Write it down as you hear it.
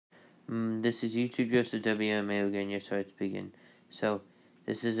This is YouTube Joseph WMA again. Yes, so let's begin. So,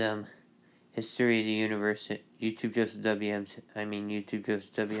 this is History of the Universe. YouTube Joseph WM's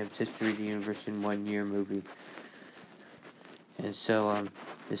History of the Universe in 1 year movie. And so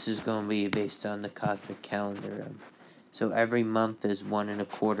this is going to be based on the cosmic calendar. So every month is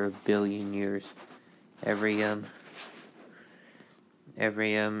 1.25 billion years. Every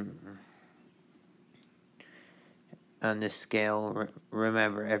on this scale,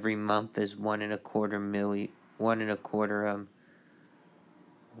 remember, every month is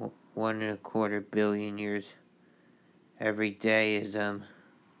 1.25 billion years. Every day is every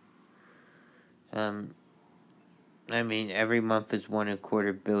month is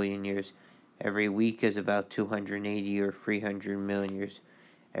 1.25 billion years. Every week is about 280 or 300 million years.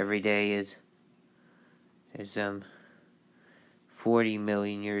 Every day is 40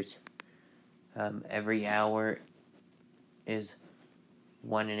 million years. Every hour is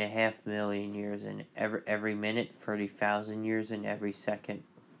 1.5 million years, and every minute 30,000 years, and every second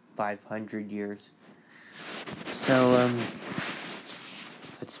 500 years. So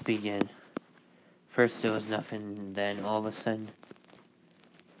let's begin. First there was nothing, then all of a sudden,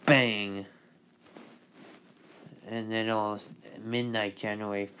 bang! And then midnight,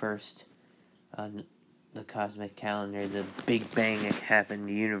 January 1st, on the cosmic calendar, the Big Bang happened.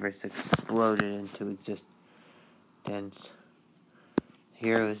 The universe exploded into existence.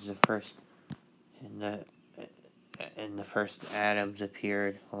 Here was the first, and the first atoms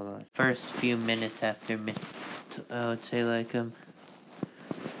appeared. Hold on. First few minutes after I would say the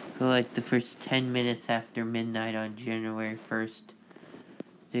first 10 minutes after midnight on January 1st,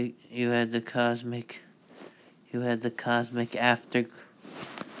 you had the cosmic after.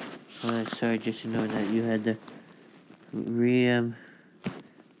 Sorry, just to know that you had the you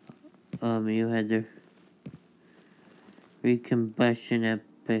had the recombustion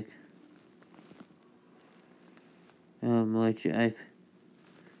epoch, which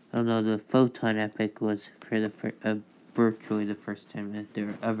the photon epoch was for virtually the first 10 minutes. There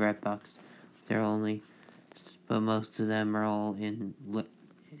are other epochs, but most of them are all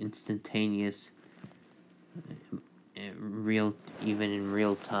instantaneous, even in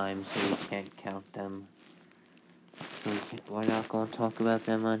real time, so you can't count them. So we're not going to talk about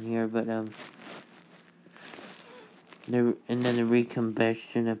them on here, but and then the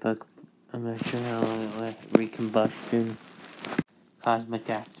recombustion epoch. I'm not sure how long it lasts. Recombustion. Cosmic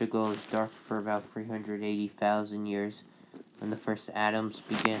afterglow is dark for about 380,000 years when the first atoms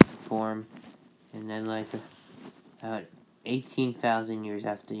began to form, and then about 18,000 years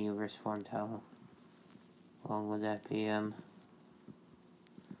after the universe formed. How long would that be? That'd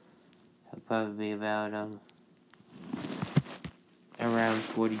probably be about around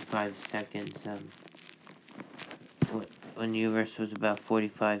 45 seconds. When the universe was about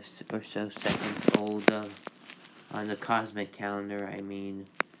 45 or so seconds old, on the cosmic calendar, in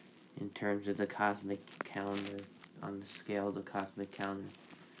terms of the cosmic calendar, on the scale of the cosmic calendar,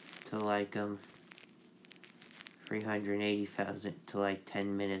 to 380,000 to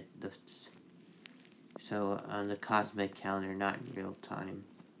 10 minutes. So on the cosmic calendar, not in real time.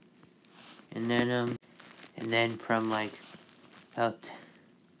 And then from about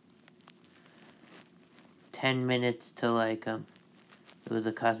 10 minutes to it was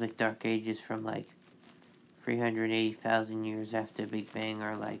the cosmic dark ages from 380,000 years after Big Bang,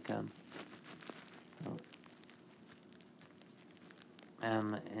 or and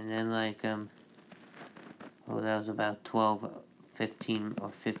then that was about 15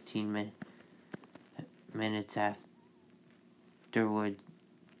 minutes after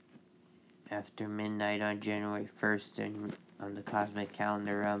midnight on January 1st, and on the cosmic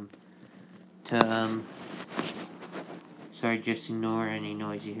calendar, sorry, just ignore any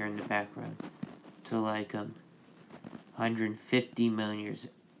noise you hear in the background, to 150 million years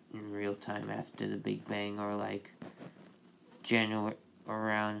in real time after the Big Bang, or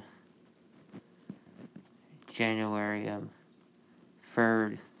around January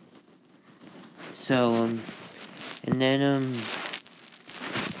 3rd. So and then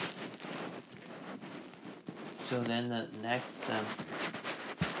so then the next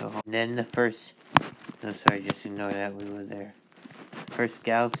then the first, no, sorry, just ignore that, we were there. First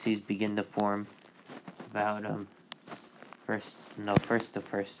galaxies begin to form about the first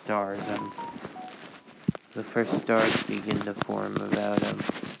stars. The first stars begin to form about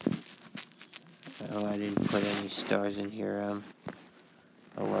I didn't put any stars in here.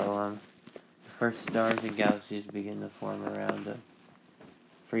 The first stars and galaxies begin to form around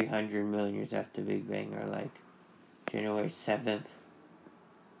 300 million years after Big Bang, or January 7th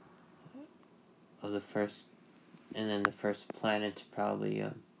of the first, and then the first planets probably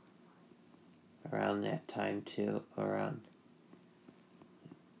around that time too.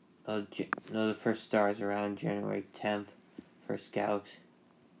 The first stars around January 10th. First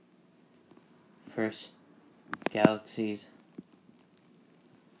galaxies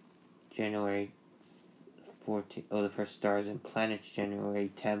January 14th. The first stars and planets January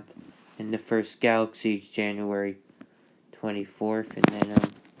 10th, and the first galaxies January 24th, and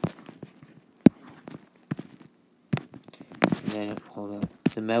then hold on.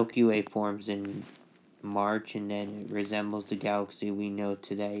 The Milky Way forms in March, and then it resembles the galaxy we know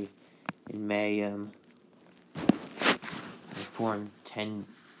today in May. It formed 13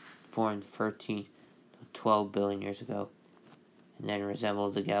 to 12 billion years ago, and then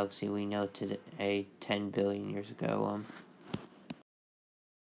resembled the galaxy we know today 10 billion years ago.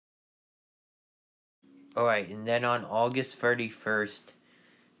 Alright, and then on August 31st,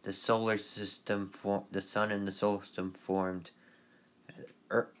 the sun and the solar system formed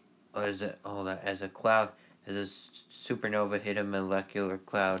as a cloud, as a supernova hit a molecular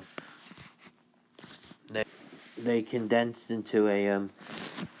cloud. They condensed into the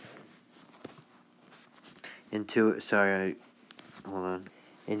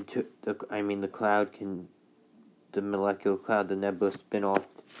molecular cloud, the nebula spin off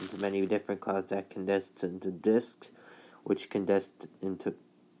into many different clouds that condensed into disks, which condensed into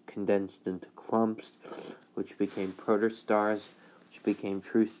clumps, which became protostars, which became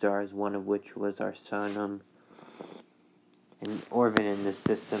true stars, one of which was our sun. In orbit in this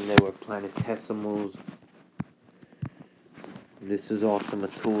system, they were planetesimals. This is also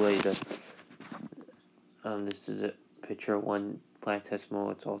Matule. This is a picture of one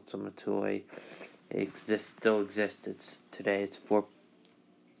planetesimal. It's also Matule. It still exists. Today. It's four.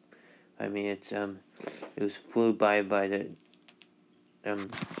 It was flew by the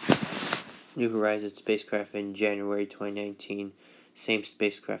New Horizons spacecraft in January 2019. Same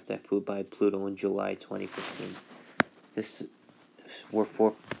spacecraft that flew by Pluto in July 2015. We're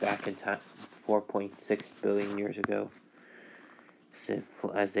back in time, 4.6 billion years ago.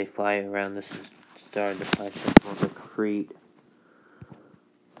 As they fly around the star, the planetesimals accrete,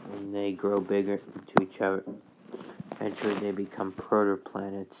 and they grow bigger into each other. Eventually, they become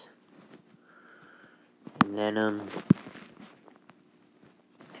protoplanets. And then,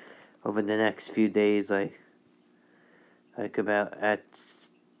 over the next few days, like about at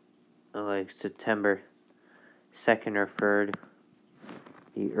September 2nd or 3rd,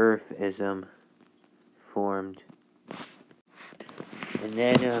 the Earth is formed. And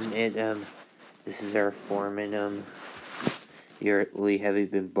then this is Earth forming. The earthly heavy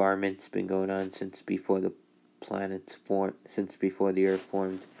bombardment's been going on since before the planets formed, since before the Earth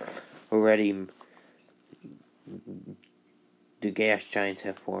formed. Already, the gas giants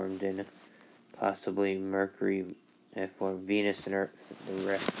have formed, and possibly Mercury have formed, Venus and Earth, the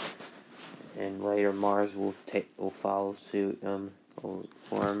rest, and later Mars will follow suit. Will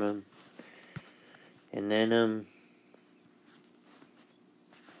form and then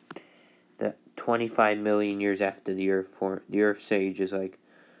the 25 million years after the Earth formed, the Earth's age is like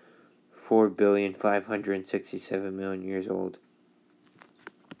 4,567,000,000 years old.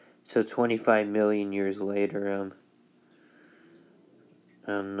 So 25 million years later,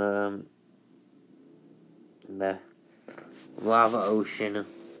 the lava ocean.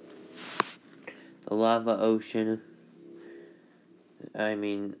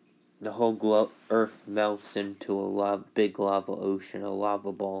 The whole Earth melts into a big lava ocean, a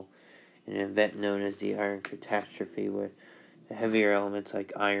lava ball, an event known as the iron catastrophe, where the heavier elements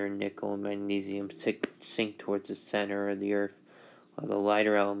like iron, nickel, and magnesium sink towards the center of the Earth, while the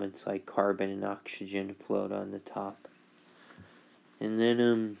lighter elements like carbon and oxygen float on the top. And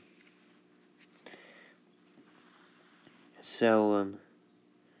then,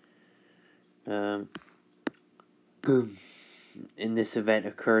 and this event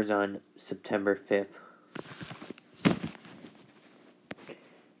occurs on September 5th.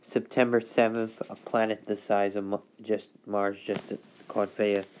 September 7th, a planet the size of Mars, called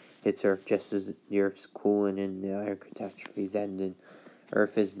Theia, hits Earth just as the Earth's cooling and the iron catastrophe's ended.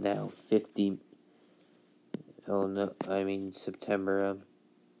 Earth is now 50. September.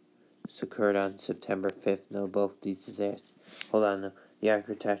 This occurred on September 5th. No, both these disasters. Hold on. No. The iron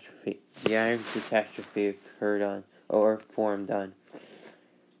catastrophe occurred formed on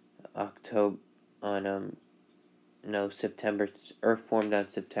September. Earth formed on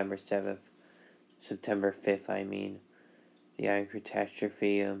September 7th. September 5th, The iron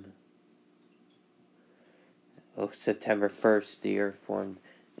catastrophe, September 1st, the Earth formed.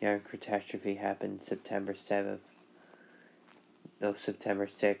 The iron catastrophe happened September 7th. September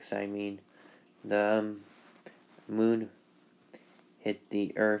 6th, The moon hit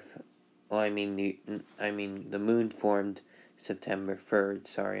the Earth the moon formed September 3rd.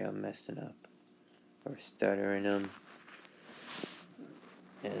 Sorry, I'm messing up or stuttering.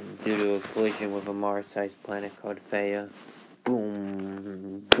 And due to a collision with a Mars-sized planet called Theia,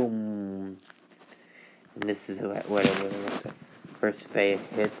 boom, boom. And this is what it looks like. First Theia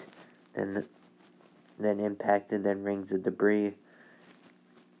hit, then impacted, then rings of debris,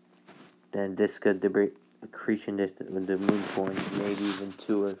 then disk of debris, accretion disk when the moon formed, maybe even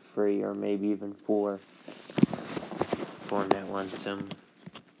 2 or 3 or maybe even 4 formed at once.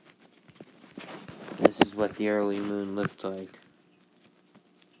 This is what the early moon looked like.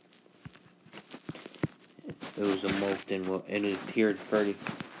 It was a molten world, and it appeared 30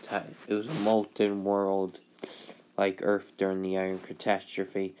 times. It was a molten world like Earth during the Iron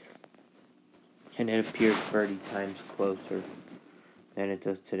Catastrophe, and it appeared 30 times closer than it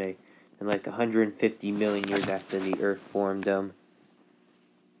does today. And like 150 million years after the Earth formed, the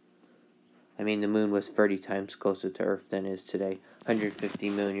moon was 30 times closer to Earth than it is today. 150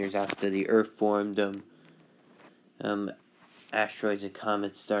 million years after the Earth formed, asteroids and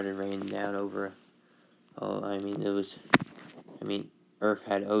comets started raining down over. Earth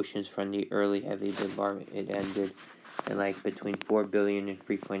had oceans from the early heavy bombardment. It ended, and like between 4 billion and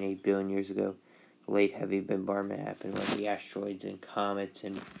 3.8 billion years ago, the late heavy bombardment happened when the asteroids and comets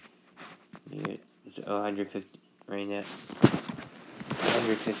and 150 right now.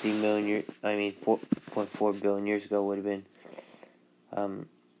 150 million years. 4.4 billion years ago would have been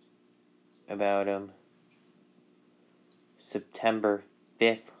about September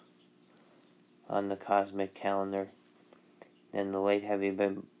 5th on the cosmic calendar. Then the late heavy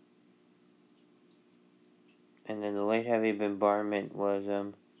bombardment was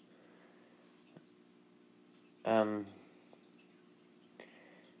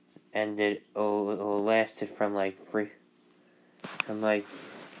ended. Lasted from like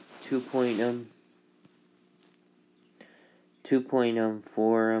 2.4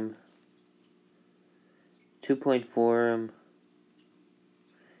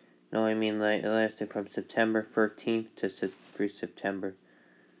 it lasted from September 13th through September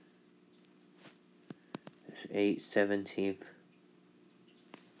 17th.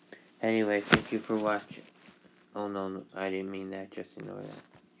 Anyway, thank you for watching. Oh no, I didn't mean that, just ignore that.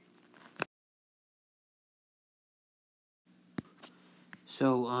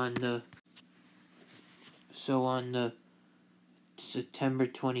 So on the September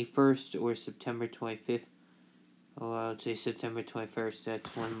 21st or September 25th, I would say September 21st,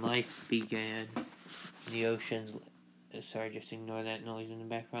 that's when life began. The oceans, sorry, just ignore that noise in the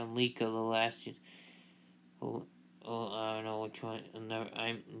background. Leak of the last, I don't know which one.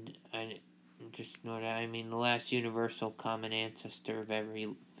 I just ignore that. The last universal common ancestor of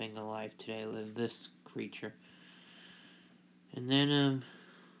everything alive today lived, this creature. And then I'm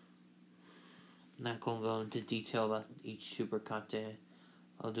not gonna go into detail about each supercontinent.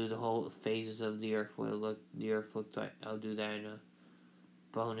 I'll do the whole phases of the Earth, what the Earth looked like. I'll do that in a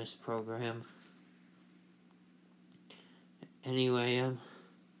bonus program. Anyway, in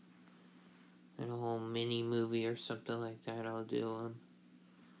a whole mini movie or something like that, I'll do.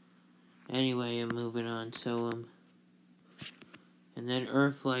 Anyway, I'm moving on. So, and then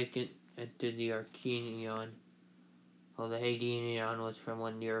Earth, like it did the Archean. Well, the Hadean was from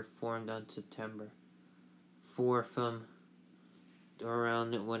when the Earth formed on September 4th,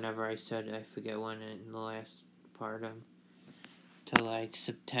 around whenever I said, I forget when in the last part, to like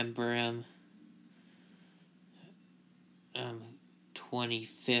September,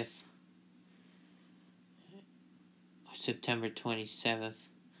 25th, September 27th,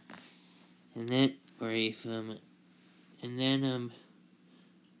 and then,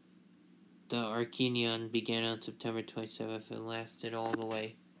 the Archean began on September 27th and lasted all the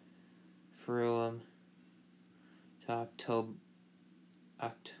way through, to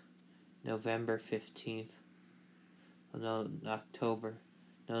November 15th. November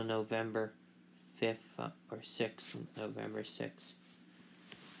 5th or 6th, November 6th.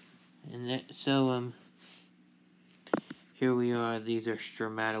 And then, so, here we are. These are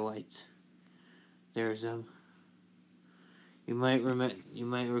stromatolites. There's, you might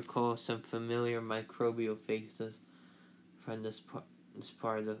recall some familiar microbial faces from this part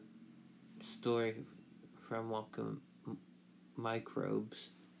of the story from Welcome Microbes.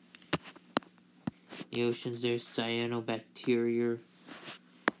 The oceans, there's cyanobacteria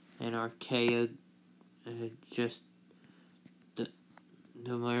and archaea. Just the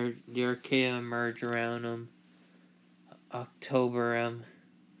archaea emerge around October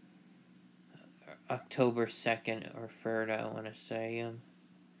 2nd or 3rd, I want to say.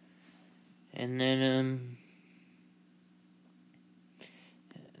 And then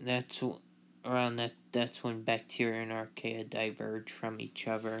that's around that's when bacteria and archaea diverge from each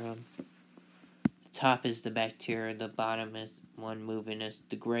other. The top is the bacteria, the bottom is one moving as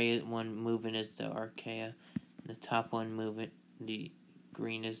the gray one moving as the archaea, the top one moving, the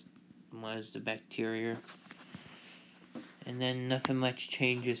green is the bacteria. And then nothing much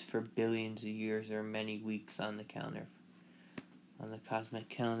changes for billions of years or many weeks on the cosmic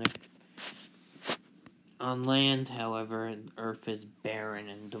calendar. On land, however, Earth is barren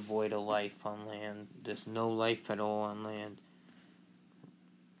and devoid of life on land. There's no life at all on land.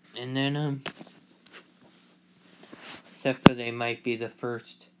 And then, except for they might be the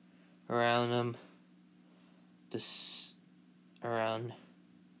first around,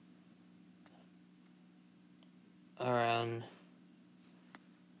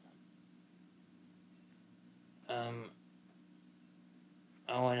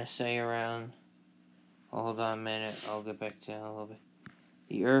 I want to say around, hold on a minute, I'll get back to that in a little bit.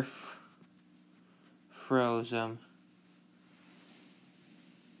 The Earth froze, around,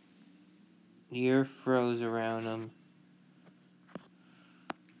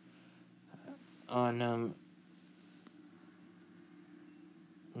 on,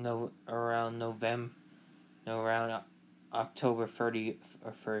 around October 30th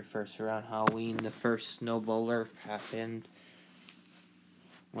or 31st, around Halloween, the first snowball Earth happened,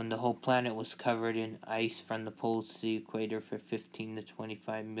 when the whole planet was covered in ice from the poles to the equator for 15 to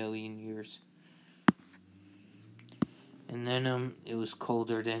 25 million years. And then, it was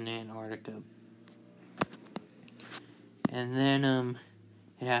colder than Antarctica. And then,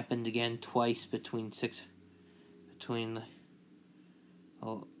 it happened again twice between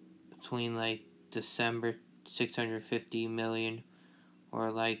December 650 million,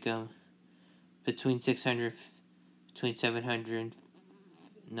 or between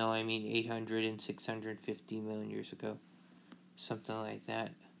 800 and 650 million years ago. Something like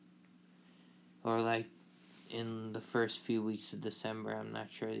that. Or in the first few weeks of December, I'm not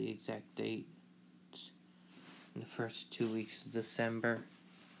sure the exact date. In the first 2 weeks of December.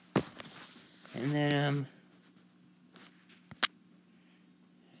 And then,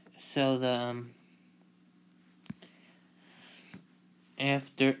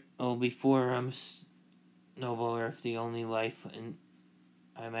 before, Snowball Earth, the only life, and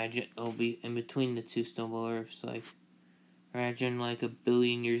I imagine it'll be in between the two Snowball Earths, imagine a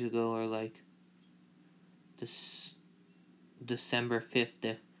billion years ago, or this December 5th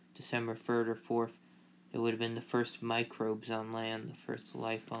to December 3rd or 4th, it would have been the first microbes on land, the first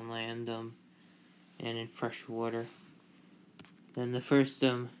life on land, and in fresh water. Then the first,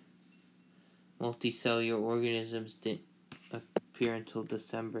 multicellular organisms didn't appear until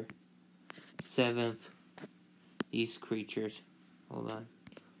December 7th. These creatures, hold on,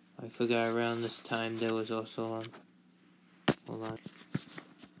 I forgot around this time there was also,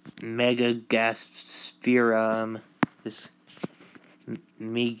 Megagasphera, this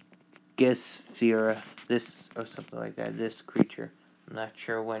Megagasphera, this, or something like that, this creature. I'm not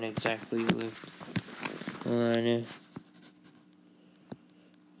sure when exactly it lived. And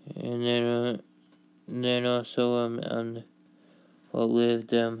then also, lived,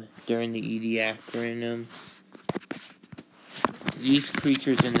 during the Ediacaran, these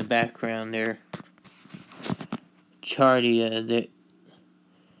creatures in the background, they're Chardia,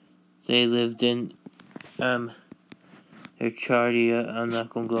 they lived in, they're Chardia. I'm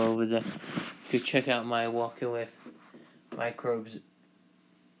not going to go over that. You could check out my Walking with Microbes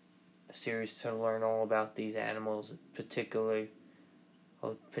series to learn all about these animals, particularly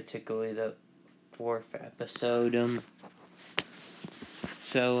the 4th episode. And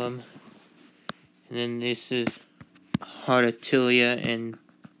then this is Heartatilia and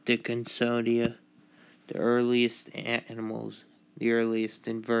Dickinsonia, the earliest animals, the earliest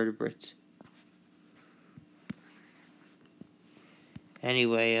invertebrates.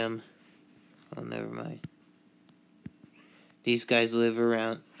 Anyway, never mind. These guys live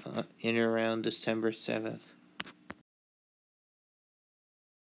around December 7th.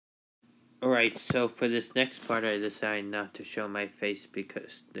 Alright, so for this next part, I decided not to show my face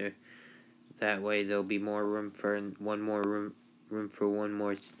because that way there'll be more room for one more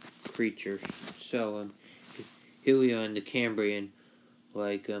creature. So, here we are in the Cambrian,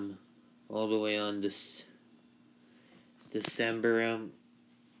 all the way on this December,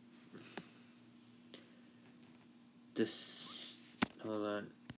 hold on,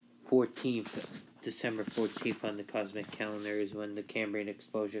 14th, December 14th on the cosmic calendar is when the Cambrian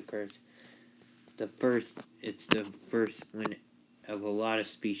explosion occurs. It's the first one of a lot of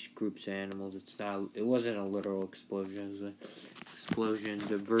species groups of animals. It wasn't a literal explosion. It was an explosion,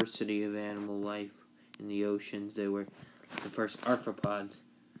 diversity of animal life in the oceans. They were the first arthropods.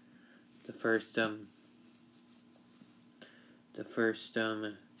 the first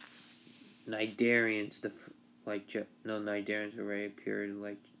Cnidarians, Cnidarians already appeared,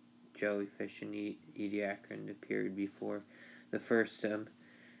 like jellyfish and ediacaran appeared before. The first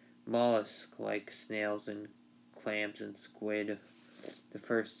mollusks, like snails and clams and squid. The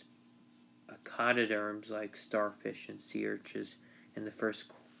first echinoderms, like starfish and sea urchins. And the first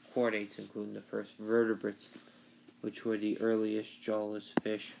chordates, including the first vertebrates, which were the earliest jawless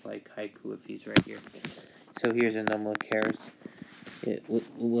fish, like haiku right here. So here's a Nummulicaris. It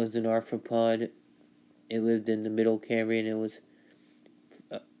was an arthropod. It lived in the Middle Cambrian. It was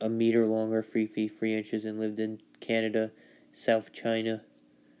a meter long, or 3 feet 3 inches, and lived in Canada, South China,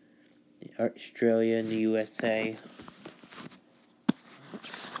 Australia, and the USA.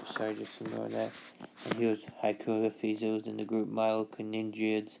 Sorry, just ignore that. And here's Haiku. It was in the group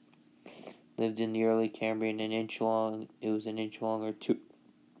Mylocyngiids. Lived in the early Cambrian, an inch long. It was an inch long, or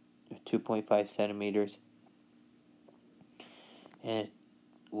 2.5 centimeters. And it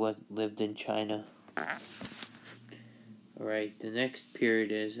lived in China. Alright, the next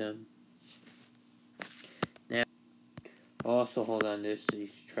period is now. Also, hold on, there's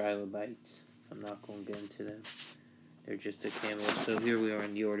these trilobites. I'm not going to get into them. They're just a camel. So here we are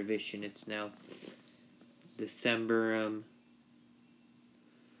in the Ordovician. It's now December.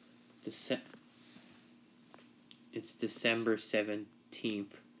 It's December 17th.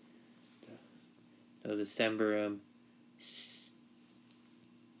 No, December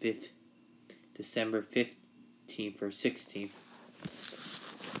 5th. December 15th or 16th.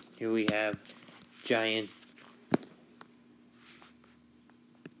 Here we have giant.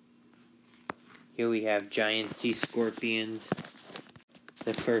 Here we have giant sea scorpions.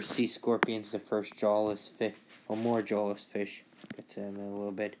 The first sea scorpions, the first jawless fish, or more jawless fish. Get to them in a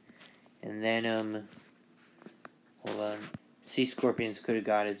little bit. And then, hold on. Sea scorpions could have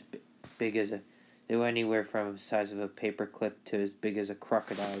got as big as they were anywhere from the size of a paperclip to as big as a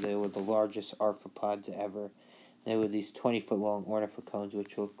crocodile. They were the largest arthropods ever. They were these 20-foot long ornithocones,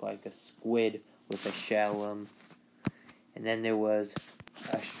 which looked like a squid with a shell. And then there was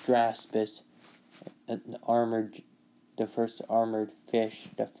Astraspis, the first armored fish,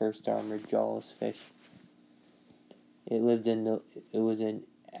 the first armored jawless fish. It was an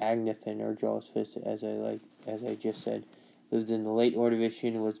agnathan, or jawless fish, as I just said. Lived in the late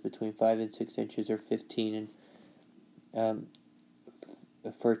Ordovician. Was between 5 and 6 inches, or 13 and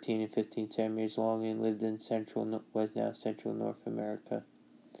 15 centimeters long, and lived in Central North America.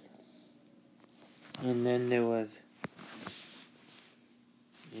 And then there was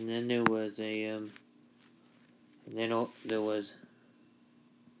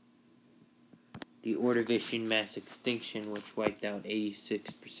the Ordovician mass extinction, which wiped out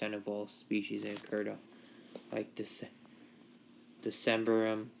 86% of all species, and occurred like December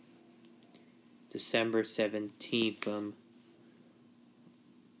 17th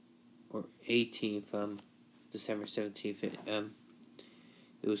or 18th December 17th.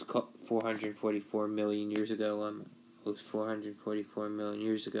 It was 444 million years ago. It was 444 million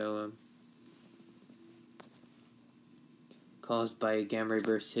years ago. Caused by a gamma ray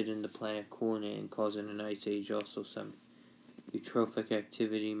burst hitting the planet, cooling it and causing an ice age. Also some eutrophic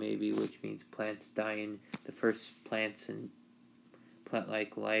activity, maybe, which means plants dying. The first plants and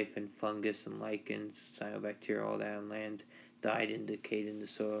plant-like life and fungus and lichens, cyanobacteria, all that on land died and decayed in the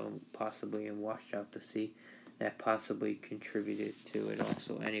soil, possibly, and washed out to sea. That possibly contributed to it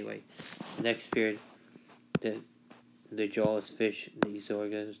also. Anyway, next period, the jawless fish, these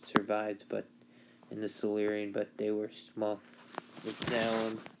organisms survived, but in the Silurian, but they were small. It's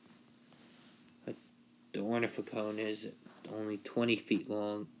now the ornithocone is only 20 feet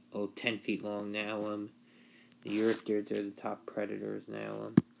long. 10 feet long now. The Eurypterids are the top predators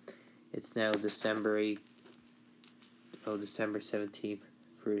now. It's now December 17th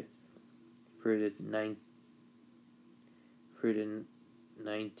for the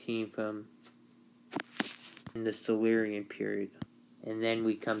 19th in the Silurian period. And then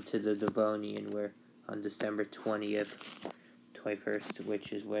we come to the Devonian, where on December 21st,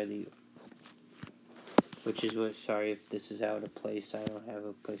 sorry if this is out of place, I don't have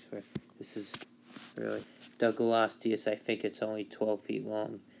a place for it. This is really Dougalastius. I think it's only 12 feet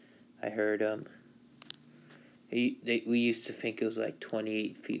long. I heard we used to think it was like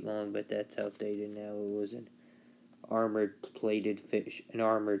 28 feet long, but that's outdated now. It was an armored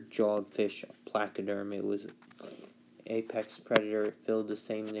jawed fish, placoderm. It was apex predator. It filled the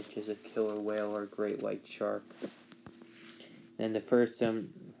same niche as a killer whale or great white shark. And the first on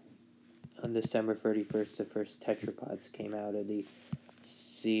December 31st, the first tetrapods came out of the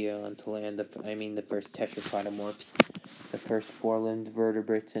sea onto land. The first tetrapodomorphs, the first four-limbed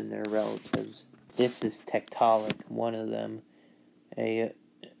vertebrates and their relatives. This is Tiktaalik, one of them. A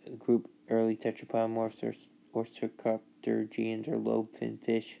group early tetrapodomorphs or Sarcopterygians or lobe-fin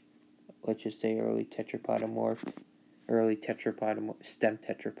fish. Let's just say early tetrapodomorph. Stem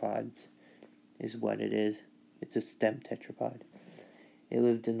tetrapods is what it is. It's a stem tetrapod. It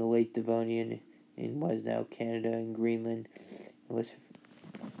lived in the late Devonian in what is now Canada and Greenland. It was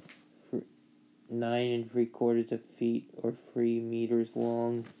 9 3/4 feet or 3 meters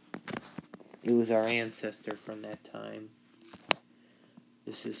long. It was our ancestor from that time.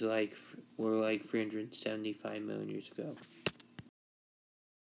 This is we're like 375 million years ago.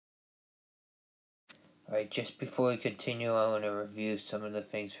 Alright, just before we continue, I want to review some of the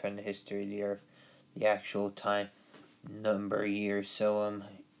things from the history of the Earth, the actual time, number of years, so,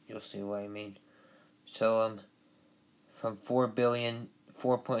 you'll see what I mean. So, from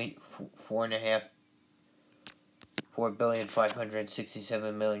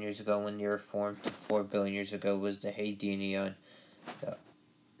 4,567 million years ago when the Earth formed to 4 billion years ago was the Hadean.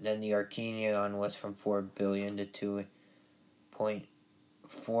 Then the Archean was from 4 billion to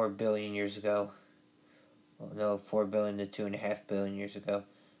 2.4 billion years ago. Well, no, 4 billion to 2.5 billion years ago.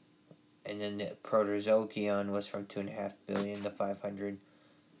 And then the Proterozoic was from 2.5 billion to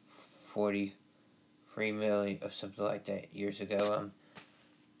 543 million or something like that years ago.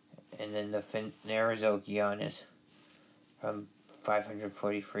 And then the Phanerozoic is from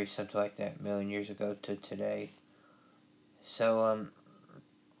 543 something like that million years ago to today. So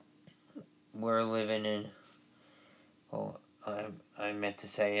we're living in. Well, I meant to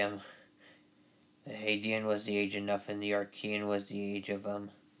say the Hadean was the age of nothing. The Archean was the age of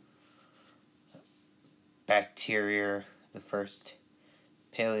bacteria. The first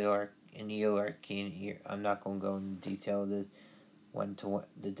Paleo and Neo-Archean. I'm not going to go into detail the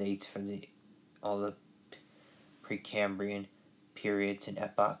dates for all the Precambrian periods and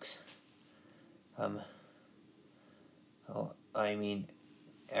epochs.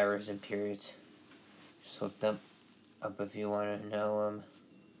 Eras and periods. Just look them up if you want to know.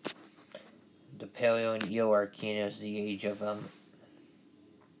 The Paleo and Neo-Archean is the age of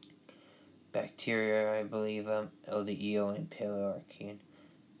bacteria, I believe. Eo and Paleo-Archean.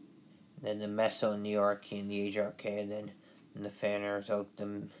 Then the Meso and Neo-Archean, the age of Archaea. Then the Phanerozoic,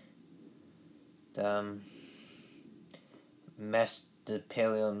 the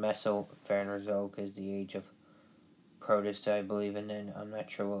Paleo and Meso-Phanerozoic is the age of Protus, I believe, and then I'm not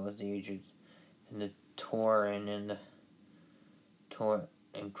sure what was the age of the Tauran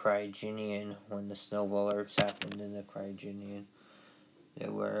and Cryogenian, when the snowball Earths happened in the Cryogenian.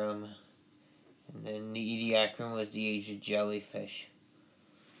 There were and then the Ediacaran was the age of jellyfish.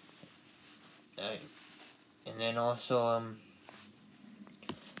 And then also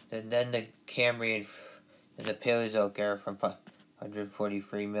then the Cambrian and the Paleozoic era from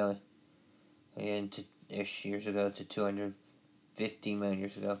 543 million years ago to 250 million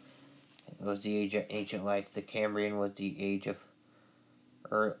years ago. It was the age of ancient life. The Cambrian was the age of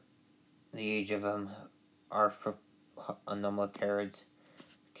Archaeopterygians.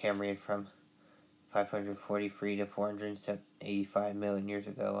 Cambrian from 543 to 485 million years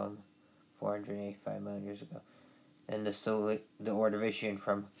ago. 485 million years ago. And the Ordovician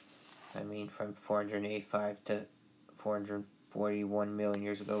from 485 to 441 million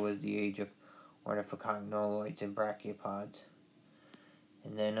years ago was the age of ornithocognoloids and brachiopods.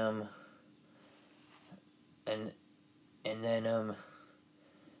 And then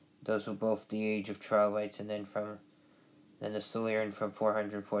those were both the age of trilobites. And then the Silurian from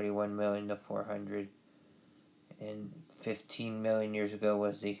 441 million to 415 million years ago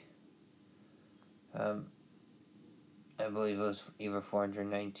was the I believe it was either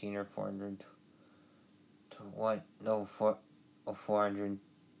 419 or 419.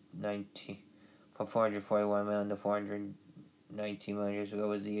 From 441 million to 419 million years ago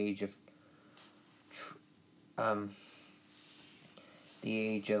was the age of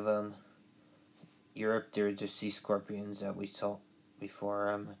Eurypterids or sea scorpions that we saw before.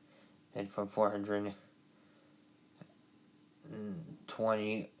 And from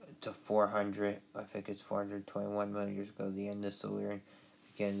 420 to 400, I think it's 421 million years ago, the end of Silurian.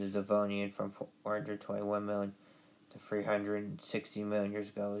 Again, the Devonian from 421 million to 360 million years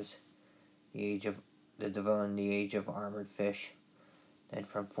ago is the age of the Devonian, the age of armored fish. Then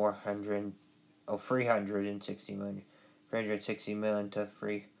from 360 million to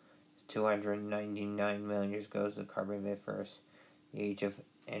 299 million years ago is the Carboniferous, the age of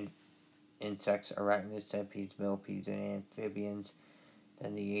insects, arachnids, centipedes, millipedes, and amphibians.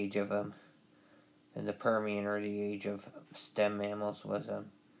 Then the age of And the Permian, or the age of stem mammals, was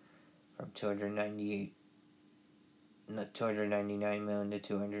from 299 million to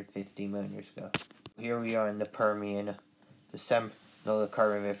 250 million years ago. Here we are in the Permian, the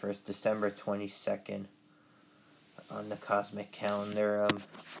Carboniferous, December 22nd on the cosmic calendar,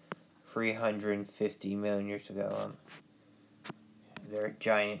 350 million years ago. They're a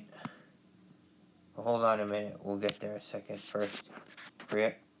giant. Well, hold on a minute, we'll get there in a second. First,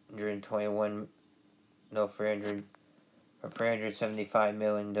 375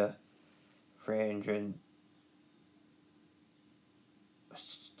 million to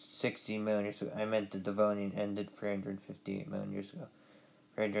 360 million years ago. I meant the Devonian ended 358 million years ago.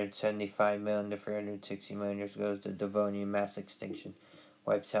 375 million to 360 million years ago, the Devonian mass extinction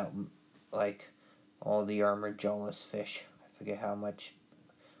wipes out like all the armored jawless fish. I forget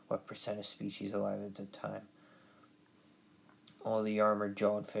what percent of species alive at the time. All the armored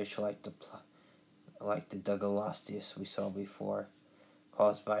jawed fish like the Dugalosteus we saw before,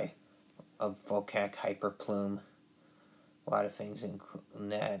 caused by a volcanic hyperplume. A lot of things in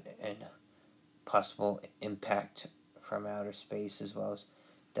that, and possible impact from outer space, as well as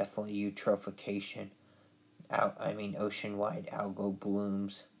definitely eutrophication. Ocean-wide algal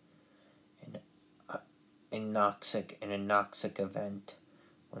blooms, and an anoxic event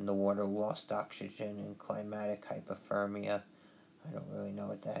when the water lost oxygen, and climatic hypothermia. I don't really know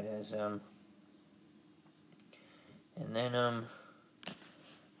what that is.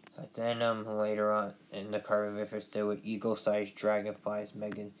 Later on in the Carboniferous, there were eagle-sized dragonflies,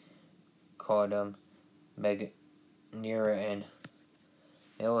 called Meganera, and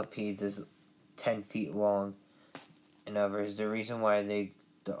millipedes is 10 feet long. In others, the reason why the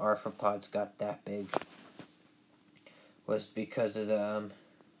arthropods got that big was because of the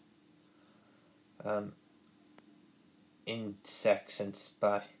insects and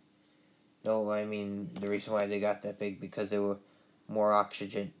the reason why they got that big because there were more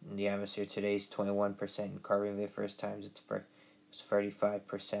oxygen in the atmosphere. Today's 21%, in Carboniferous times it's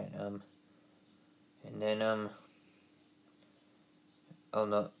 35%. And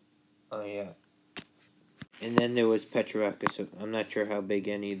then there was Petrarca. So I'm not sure how big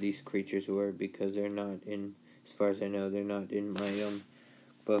any of these creatures were because they're not in, as far as I know, they're not in my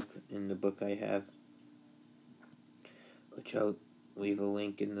book, in the book I have, which I'll leave a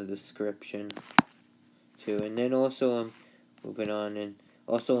link in the description too. And then also moving on, and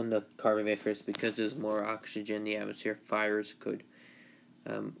also in the Carboniferous, because there's more oxygen in the atmosphere, fires could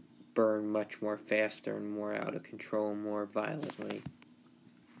burn much more faster and more out of control, more violently.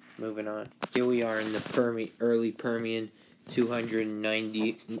 Moving on. Here we are in the early Permian,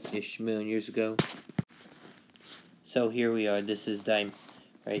 290-ish million years ago. So here we are. This is right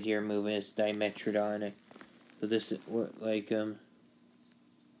here moving. It's Dimetrodon. So this is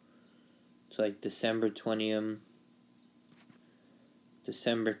it's like December 23rd,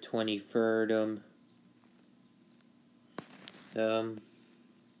 December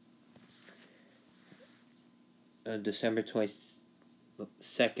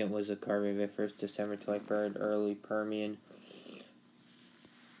 22nd was a Carboniferous, December 23rd, early Permian.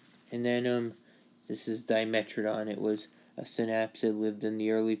 And then this is Dimetrodon. It was a synapsid, lived in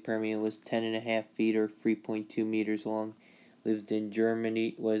the early Permian, was 10.5 feet or 3.2 meters long. Lived in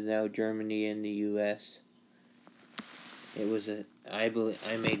Germany, was now Germany and the U.S. It was I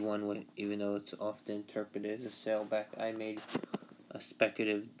made one with, even though it's often interpreted as a sailback, I made a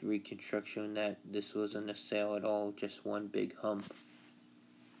speculative reconstruction that this wasn't a sail at all, just one big hump.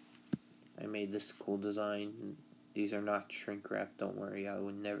 I made this cool design. These are not shrink wrap, don't worry, I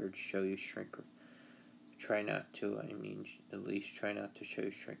would never show you shrink wrap. Try not to, at least try not to show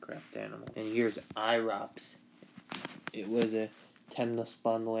you shrink wrapped animal. And here's Irops. It was a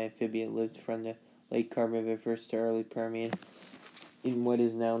temnospondyl amphibian, lived from the late Carboniferous to early Permian in what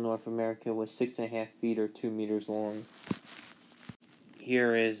is now North America, was 6.5 feet or 2 meters long.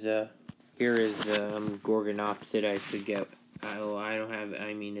 Here is Gorgonopsid. I forget. I don't have.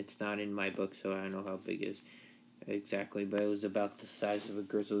 It's not in my book, so I don't know how big it is exactly. But it was about the size of a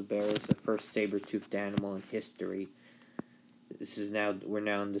grizzly bear. It was the first saber-toothed animal in history. We're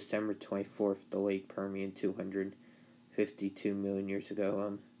now on December 24th, the late Permian, 252 million years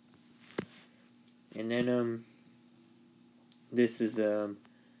ago. And then this is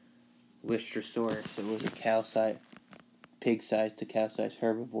Lystrosaurus. It was a pig-sized to cow-sized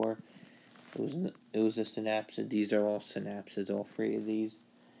herbivore. It was a synapsid. These are all synapsids, all three of these.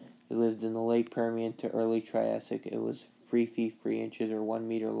 It lived in the late Permian to early Triassic. It was 3 feet 3 inches or 1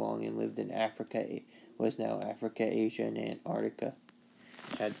 meter long, and lived in Africa. It was now Africa, Asia, and Antarctica.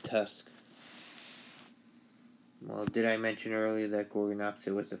 Had tusks. Well, did I mention earlier that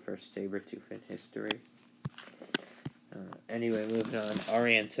Gorgonopsid was the first saber-tooth in history? Anyway, moving on. Our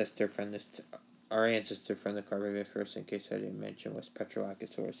ancestor from the Carboniferous, in case I didn't mention, was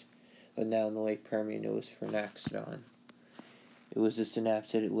Petrolacosaurus, but now in the late Permian it was Phrynaxodon. It was a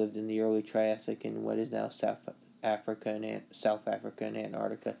synapsid. It lived in the early Triassic in what is now South Africa and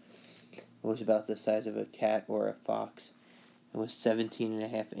Antarctica. It was about the size of a cat or a fox. It was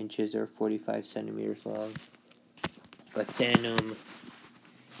 17.5 inches or 45 centimeters long. But then,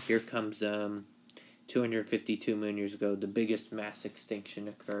 here comes, 252 million years ago, the biggest mass extinction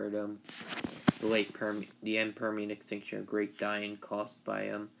occurred. The end Permian extinction, a great dying caused by,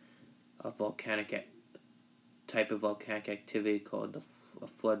 a volcanic type of volcanic activity called a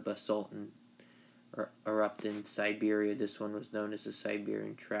flood basalt erupted in Siberia. This one was known as the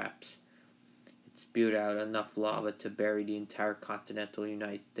Siberian Traps. It spewed out enough lava to bury the entire continental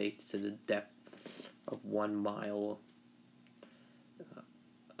United States to the depth of 1 mile.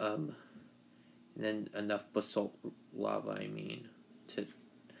 And then enough basalt lava, to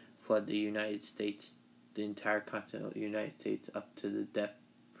flood the United States, the entire continental United States, up to the depth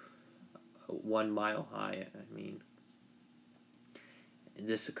 1 mile high.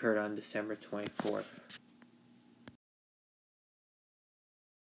 This occurred on December 24th.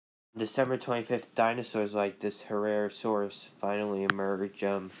 December 25th, dinosaurs like this Herrerasaurus finally emerged.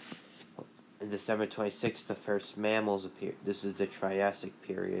 On December 26th, the first mammals appeared. This is the Triassic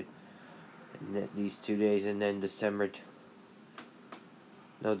period. And these 2 days, and then December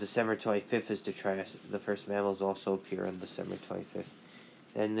 25th is the Triassic. The first mammals also appear on December 25th.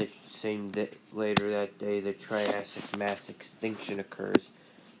 Then the same day, later that day, the Triassic mass extinction occurs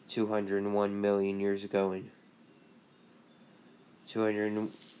 201 million years ago. And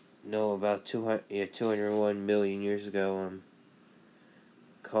 201 million years ago,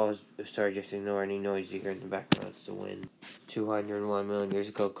 just ignore any noise you hear in the background, it's the wind. 201 million years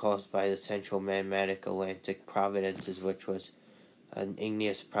ago, caused by the Central Magmatic Atlantic Providences, which was an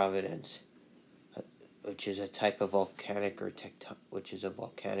igneous providence, which is a type of volcanic or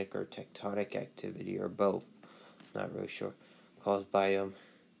tectonic activity, or both. Not really sure. Caused by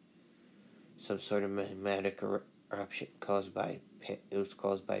some sort of magmatic eruption it was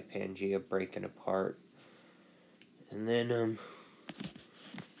caused by Pangea breaking apart, and then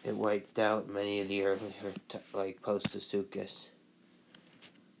it wiped out many of the earlier like Postosuchus.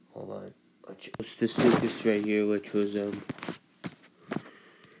 Hold on, Postosuchus right here,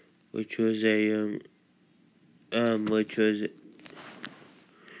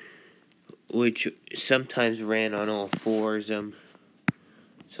 which sometimes ran on all fours,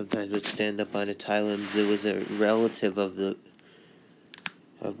 sometimes would stand up on its hind limbs. It was a relative of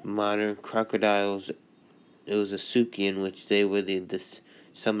modern crocodiles. It was a Suchian, which they were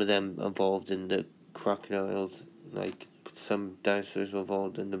some of them evolved into crocodiles, like some dinosaurs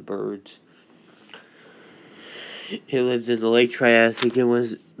evolved into birds. It lived in the late Triassic and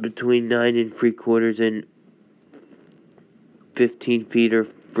was between 9 3/4 and 15 feet or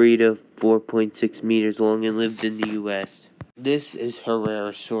 3 to 4.6 meters long, and lived in the U.S. This is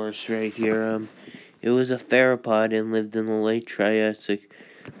Herrerasaurus right here. It was a theropod and lived in the late Triassic.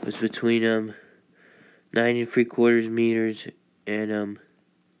 It was between 9 3/4 meters and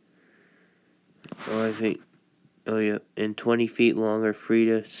and 20 feet long, or 3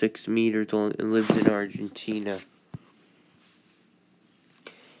 to 6 meters long, and lived in Argentina.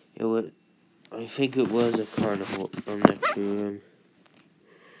 I think it was a carnivore. I'm not sure.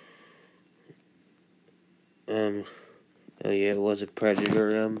 It was a predator.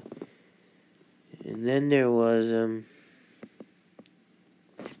 And then there was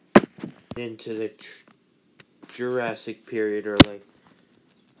into the Jurassic period, or like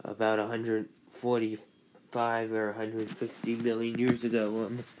about 145 or 150 million years ago.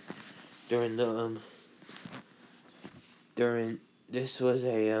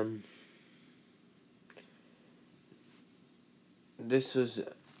 This was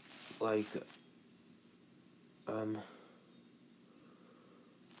like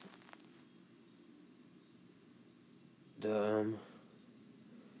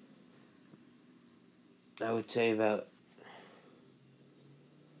I would say about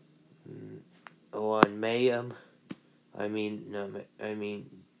on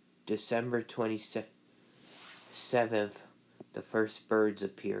December 27th, the first birds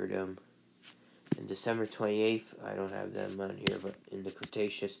appeared. And December 28th, I don't have them on here, but in the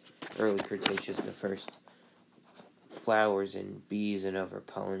early Cretaceous, the first flowers and bees and other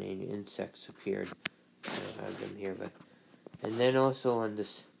pollinating insects appeared. I don't have them here, and then also on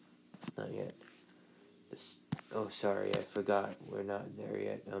this, not yet. Oh, sorry, I forgot. We're not there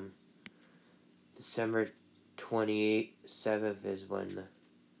yet. December 27th is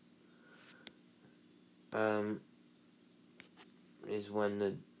when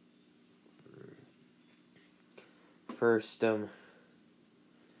the first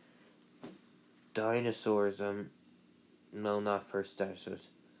dinosaurs no, not first dinosaurs.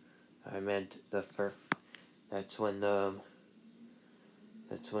 I meant the first. That's when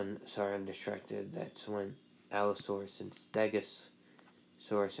sorry, I'm distracted. That's when Allosaurus and Stegosaurus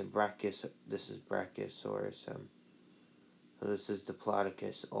and this is Brachiosaurus, so this is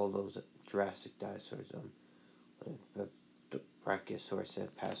Diplodocus, all those Jurassic dinosaurs, the Brachiosaurus and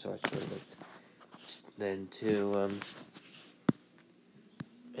Apatosaurus, then to,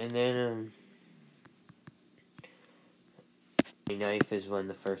 and then, 29th is when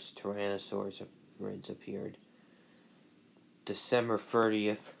the first Tyrannosaurus appeared. December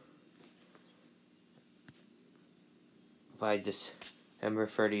 30th, by December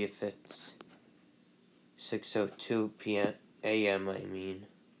 30th, it's 6:02 a.m. I mean,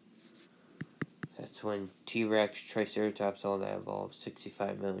 that's when T-Rex, Triceratops, all that evolved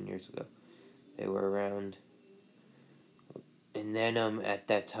 65 million years ago. They were around, and then at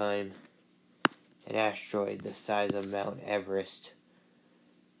that time, an asteroid the size of Mount Everest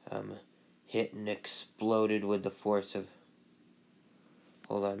hit and exploded with the force of.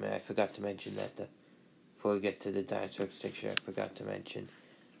 Hold on a minute, I forgot to mention that before we get to the dinosaur extinction, I forgot to mention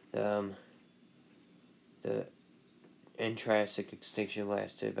the Triassic extinction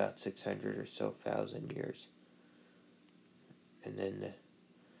lasted about 600 or so thousand years. And then the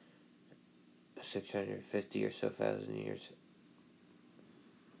 650 or so thousand years.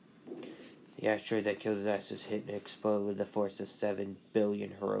 The asteroid that killed the dinosaurs hit and exploded with the force of 7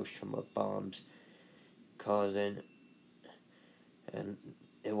 billion Hiroshima bombs, causing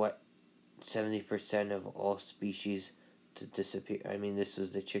 70% of all species to disappear. I mean, this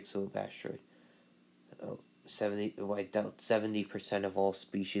was the Chicxulub asteroid. It wiped out 70% of all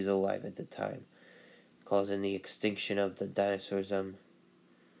species alive at the time, causing the extinction of the dinosaurs, and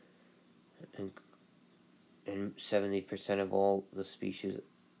 70% of all the species,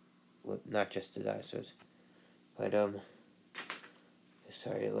 not just the dinosaurs, but it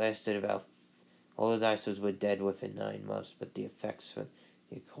lasted about, all the dinosaurs were dead within 9 months, but the effects from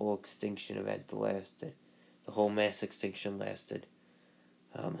the whole extinction event lasted, the whole mass extinction lasted,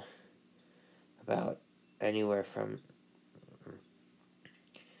 about anywhere from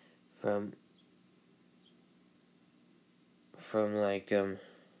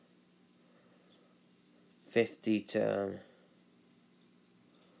 50 to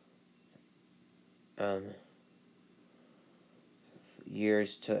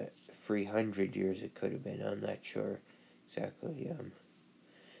years to 300 years. It could have been. I'm not sure exactly.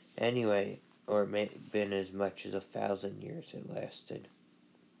 Anyway, or it may have been as much as 1,000 years it lasted.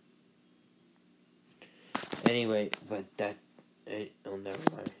 Anyway, but that. Oh, never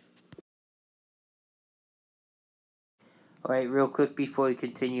mind. Alright, real quick before we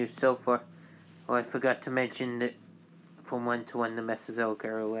continue so far. Oh, I forgot to mention that from when to when the Mesozoic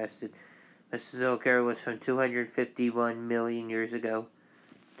era lasted. Mesozoic era was from 251 million years ago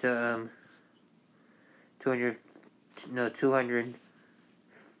to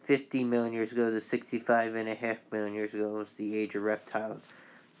 250 million years ago to 65.5 million years ago was the age of reptiles.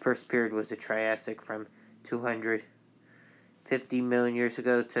 First period was the Triassic from 250 million years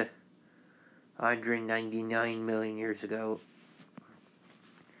ago to 199 million years ago.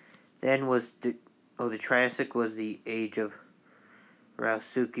 Then was the Triassic was the age of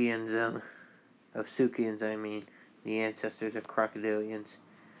Rausuchians, I mean, the ancestors of crocodilians.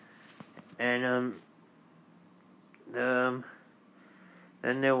 And then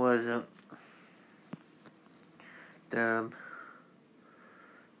there was the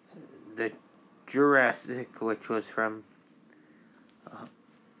Jurassic, which was from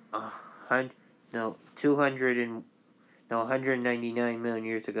 199 million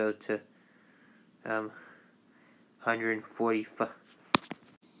years ago to 145.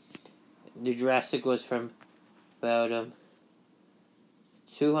 The Jurassic was from about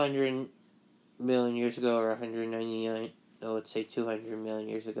 200 million years ago, or 199. No, let's say 200 million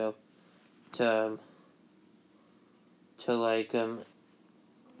years ago, to like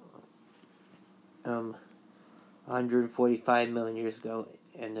 145 million years ago,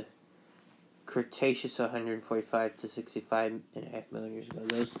 and the Cretaceous 145 to 65.5 million years ago.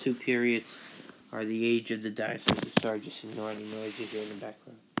 Those two periods are the age of the dinosaurs. Sorry, just ignore any noise you hear in the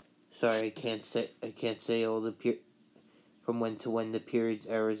background. Sorry, I can't say all the from when to when the periods,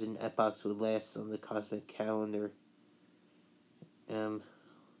 eras, and epochs would last on the cosmic calendar. I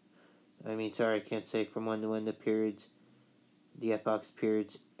can't say from when to when the periods, The epochs,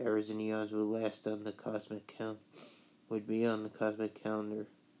 periods, eras, and eons would last on the cosmic count. Would be on the cosmic calendar.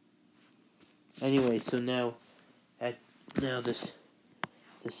 Anyway, so now this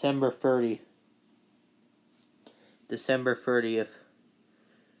December 30th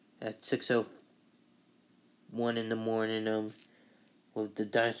at 6:01 in the morning, with the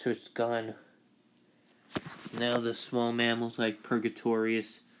dinosaurs gone, now the small mammals like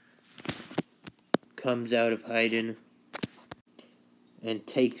Purgatorius comes out of hiding and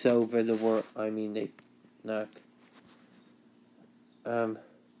takes over the world. I mean, they knock. Well,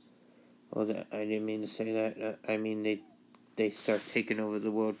 I didn't mean to say that. I mean, they start taking over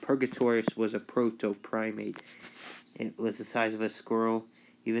the world. Purgatorius was a proto-primate. It was the size of a squirrel,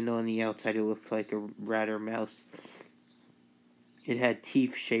 even though on the outside it looked like a rat or mouse. It had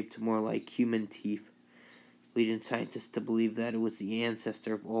teeth shaped more like human teeth, leading scientists to believe that it was the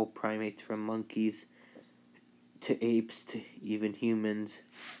ancestor of all primates, from monkeys to apes to even humans.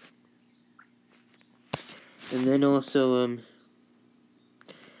 And then also,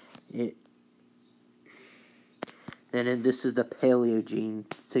 this is the Paleogene.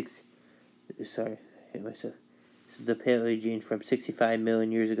 This is the Paleogene from 65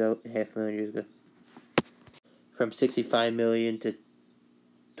 million years ago, half million years ago. From 65 million to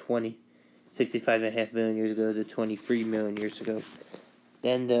 65.5 million years ago to 23 million years ago.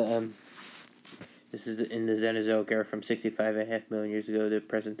 Then this is in the Cenozoic era, from 65.5 million years ago to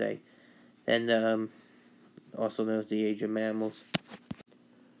present day. Then also known as the Age of Mammals.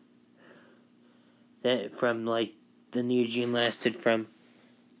 That from the Neogene lasted from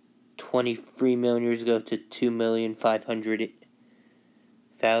 23 million years ago to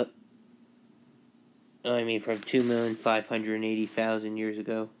 2,500,000. From 2,580,000 years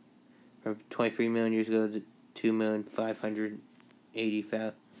ago. From 23 million years ago to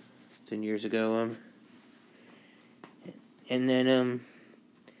 2,580,000 years ago. And then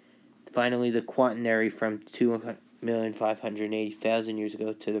finally the Quaternary, from 2,580,000 years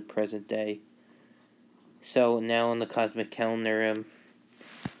ago to the present day. So now on the cosmic calendar,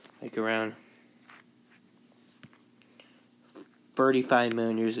 around 35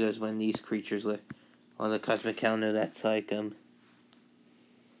 million years ago is when these creatures lived. On the cosmic calendar, that's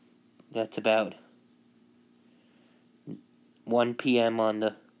that's about 1 p.m. on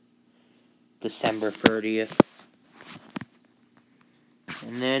the December 30th.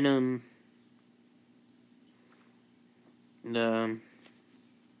 And then,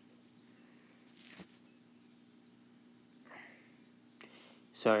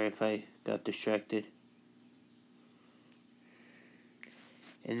 sorry if I got distracted.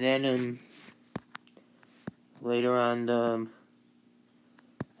 And then, later on,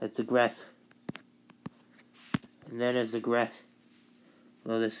 that's the grass. And then as the grass,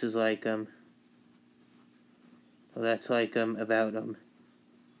 well, this is well, that's about,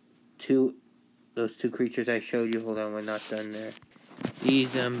 those two creatures I showed you. Hold on, we're not done there.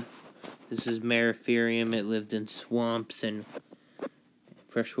 These, this is Meratherium. It lived in swamps and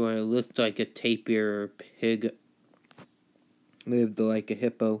freshwater. It looked like a tapir or a pig. Lived like a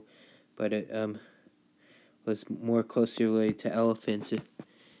hippo, but it, was more closely related to elephants. It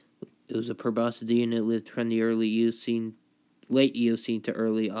was a proboscidea, and it lived from the late Eocene to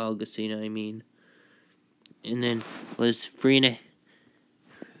early Oligocene, And then was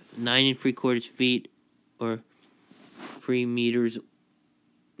 9 3/4 feet, or 3 meters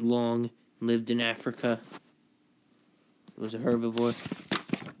long, lived in Africa. It was a herbivore.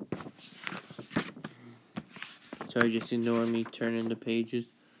 Sorry, just ignore me turning the pages.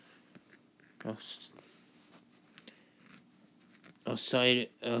 I'll cite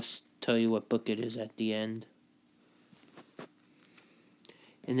it. I'll tell you what book it is at the end.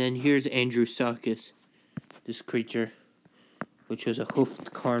 And then here's Andrewsarchus, this creature, which was a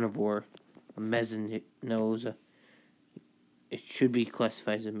hoofed carnivore, a mesonosa. It should be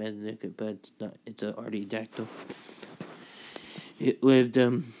classified as a mesonoid, but it's not. It's an artiodactyl. It lived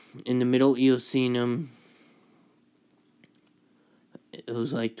in the Middle Eocene. It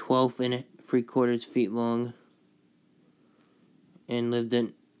was 12 3/4 feet long, and lived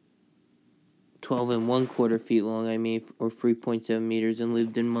in 12 1/4 feet long, or 3.7 meters, and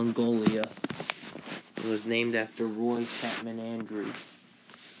lived in Mongolia. It was named after Roy Chapman Andrews.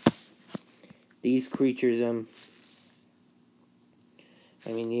 These creatures, the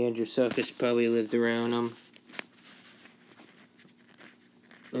Andrewsarchus probably lived around,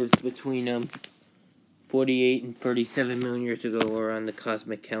 lived between, 48 and 37 million years ago, or on the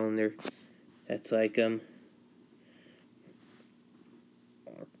cosmic calendar. That's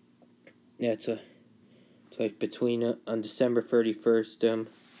it's between, on December 31st,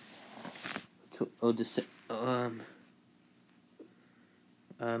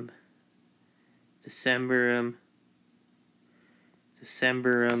 um, December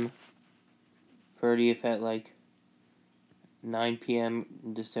 30th at like 9 p.m.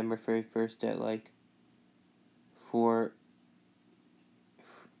 December 31st at like 4,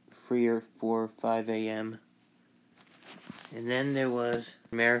 3 or 4 or 5 a.m. And then there was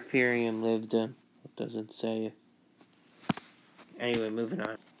Meratherium lived, it doesn't say. Anyway, moving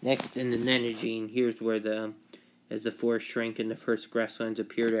on. Next in the Nenogene, here's where as the forest shrank and the first grasslands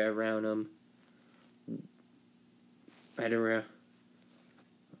appeared at around at around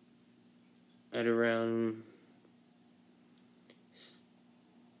at around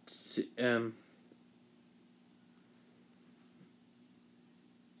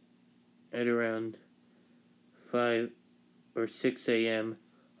at around 5 or 6 a.m.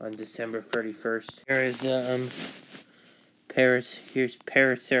 on December 31st. Here is the here's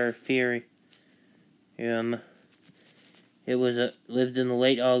Paraceratherium. It was lived in the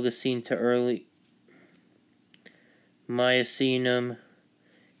late Oligocene to early Miocene.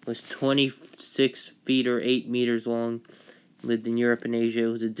 Was 26 feet or 8 meters long. Lived in Europe and Asia. It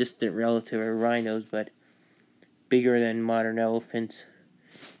was a distant relative of rhinos, but bigger than modern elephants.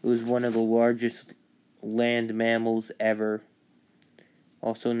 It was one of the largest land mammals ever,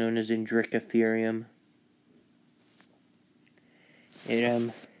 also known as Indricotherium.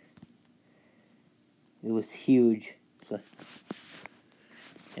 It was huge.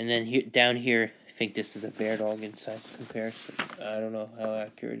 And then down here, I think this is a bear dog in size comparison. I don't know how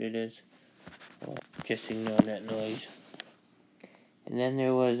accurate it is. Well, just ignore that noise. And then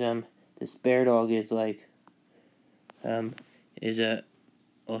there was this bear dog is like also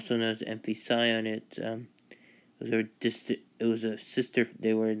known as Amphicyonids. It was a sister.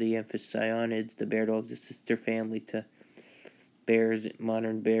 They were the Amphicyonids. The bear dog's a sister family to bears,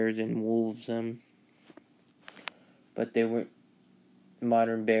 modern bears and wolves. But they weren't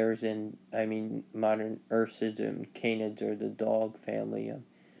modern bears and modern ursids and canids are the dog family.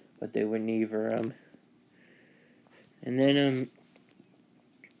 But they were neither. And then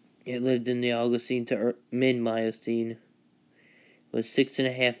it lived in the Oligocene to mid-Miocene. Was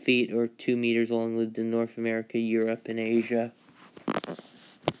 6.5 feet or 2 meters long. Lived in North America, Europe, and Asia.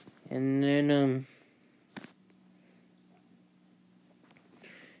 And then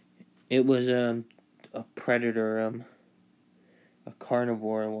it was a predator, a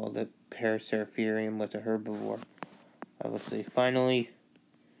carnivore, while the Paraceratherium was a herbivore. Obviously, finally,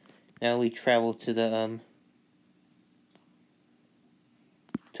 now we travel to the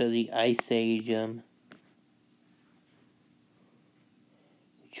Ice Age.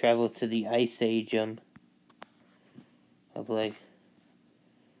 Travel to the Ice Age of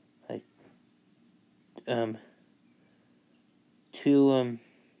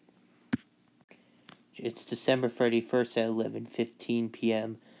it's December 31st at 11:15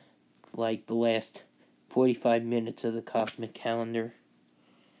 p.m. like the last 45 minutes of the cosmic calendar.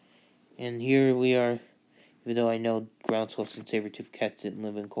 And here we are, even though I know ground sloths and saber-toothed cats didn't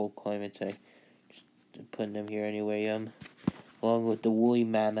live in cold climates, I just putting them here anyway, along with the woolly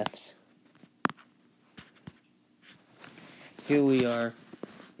mammoths. Here we are.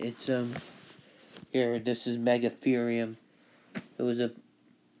 It's here, this is Megatherium. It was a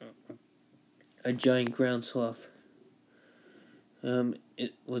giant ground sloth.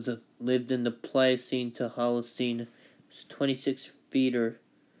 It was lived in the Pliocene to Holocene. It was 26 feet or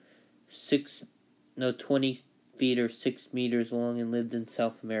 20 feet or 6 meters long and lived in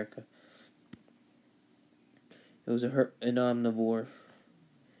South America. It was an omnivore. It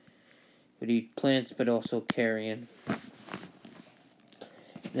would eat plants but also carrion.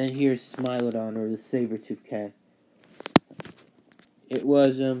 Then here's Smilodon, or the saber-toothed cat. It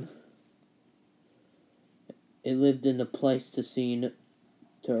was it lived in the Pleistocene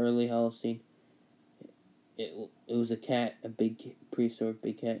to early Holocene. It was a cat, a big prehistoric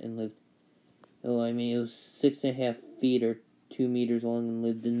big cat, and lived. It was 6.5 feet or 2 meters long and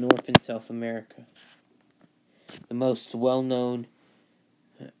lived in North and South America. The most well-known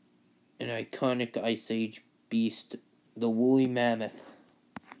and iconic Ice Age beast, the woolly mammoth.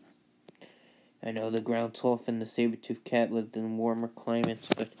 I know the ground sloth and the saber-toothed cat lived in warmer climates,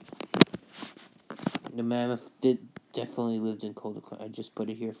 but the mammoth definitely lived in colder climates. I just put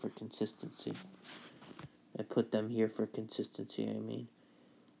it here for consistency. I put them here for consistency,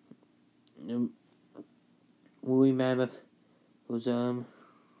 The woolly mammoth was,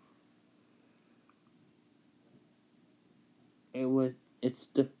 it was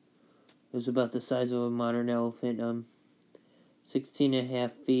about the size of a modern elephant,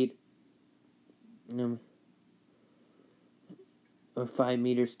 16.5 feet, or 5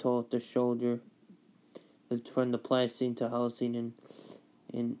 meters tall at the shoulder. Lived from the Pliocene to Holocene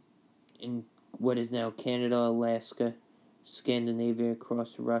in what is now Canada, Alaska, Scandinavia,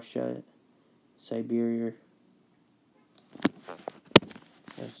 across Russia, Siberia.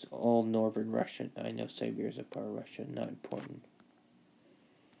 It's all northern Russia. I know Siberia is a part of Russia, not important.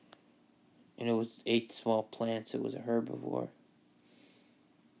 And it ate small plants. It was a herbivore.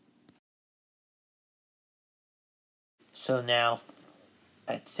 So now,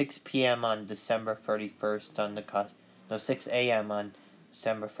 at 6 p.m. on December 31st on the 6 a.m. on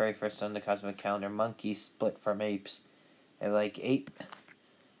December 31st on the cosmic calendar, monkeys split from apes. At like 8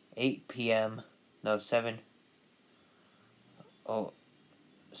 p.m. No, 7. Oh,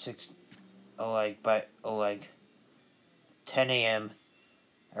 6. Oh, like 10 a.m.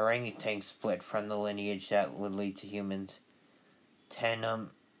 Orangutans split from the lineage that would lead to humans. 10 no,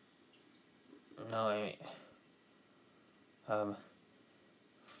 I mean,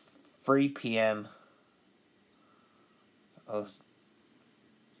 3 p.m. Oh,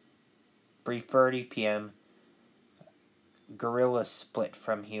 3:30 p.m. Gorillas split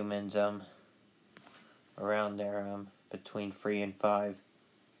from humans around there between 3 and 5.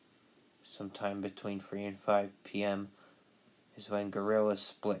 Sometime between 3 and 5 p.m. is when gorillas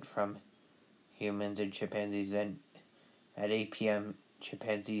split from humans and chimpanzees. Then at 8 p.m.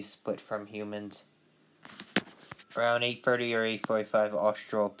 chimpanzees split from humans. Around 8:30 or 8:45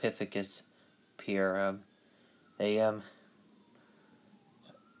 Australopithecus appear.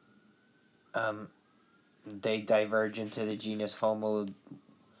 They diverge into the genus Homo,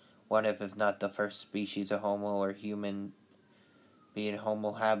 one of, if not the first species of Homo or human, being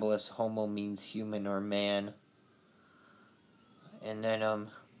Homo habilis. Homo means human or man. And then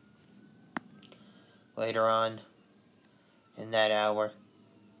later on in that hour,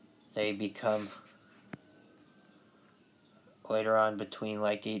 they become, later on between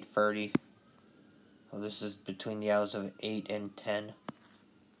like 8:30, well, this is between the hours of 8 and 10,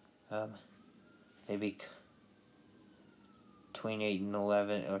 they between 8 and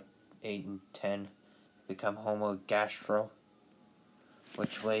 11, or 8 and 10, become Homo gastro,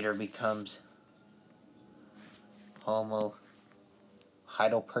 which later becomes Homo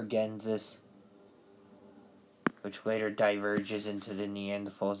heidelbergensis, which later diverges into the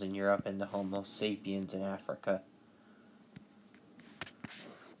Neanderthals in Europe and the Homo sapiens in Africa.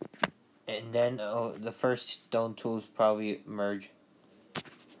 And then the first stone tools probably emerge.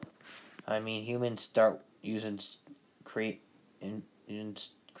 I mean, humans start creating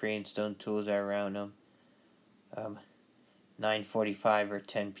stone tools at around 9:45 or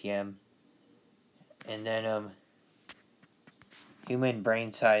 10 p.m. And then human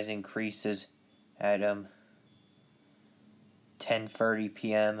brain size increases at 10:30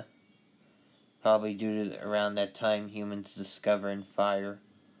 p.m. Probably due to around that time humans discovering fire.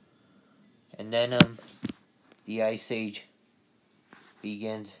 And then the Ice Age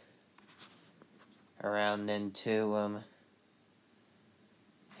begins around then too. And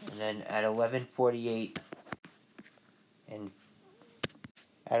then at 11:48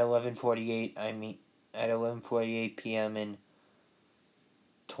 p.m. in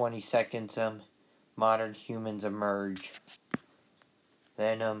 20 seconds, modern humans emerge.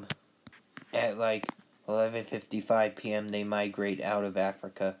 Then at like 11:55 p.m. they migrate out of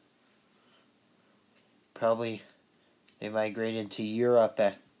Africa. Probably they migrate into Europe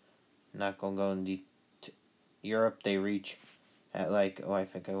at, not gonna go into Europe. They reach at like,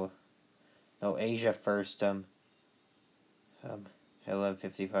 Asia first, at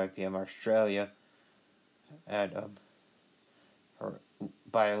 11:55 p.m. Australia at or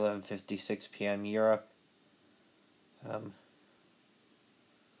by 11:56 p.m. Europe.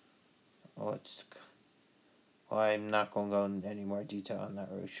 I'm not going to go into any more detail. I'm not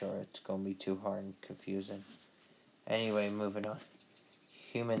really sure. It's going to be too hard and confusing. Anyway, moving on.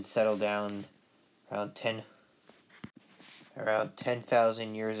 Humans settled down around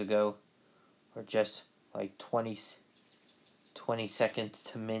 10,000 years ago, or just like 20 seconds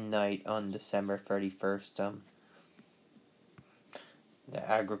to midnight on December 31st. The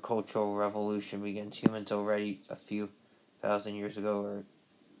agricultural revolution begins. Humans already a few thousand years ago, or a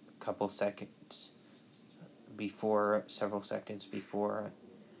couple seconds before, several seconds before,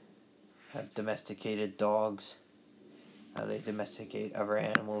 have domesticated dogs. They domesticate other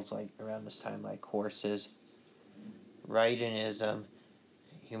animals like around this time, like horses. Writing is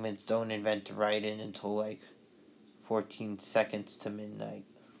humans don't invent writing until like 14 seconds to midnight,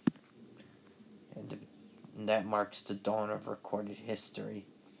 and that marks the dawn of recorded history.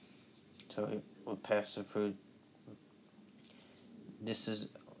 So we'll pass through. This is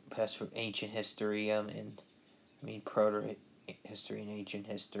pass through ancient history, and proto-history and ancient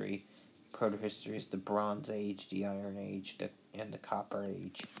history. Proto-history is the Bronze Age, the Iron Age, the and the Copper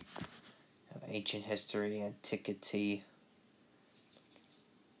Age. Ancient history, antiquity,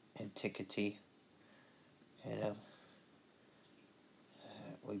 and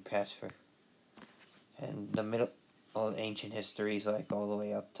we pass for, and the middle, all ancient history is like all the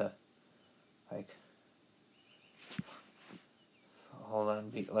way up to, like, hold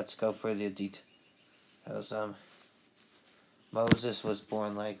on, let's go for the details. Moses was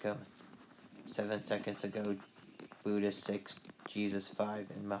born like 7 seconds ago, Buddha 6, Jesus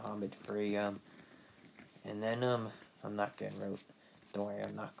 5, and Muhammad 3. And then I'm not getting don't worry,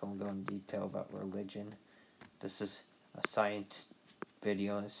 I'm not going to go in detail about religion. This is a science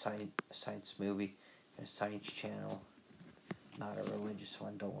video, and a science movie, and a science channel, not a religious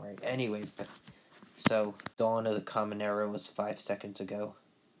one. Don't worry. Anyway, so dawn of the Common Era was 5 seconds ago.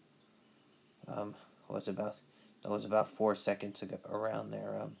 Was about 4 seconds ago, around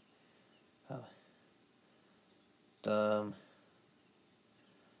there. The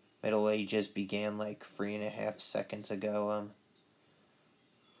Middle Ages began like 3.5 seconds ago.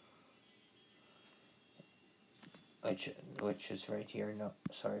 Which is right here. No,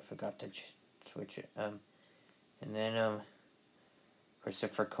 sorry, I forgot to switch it. And then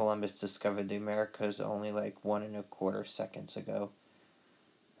Christopher Columbus discovered the Americas only like 1.25 seconds ago.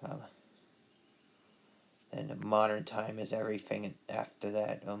 And modern time is everything after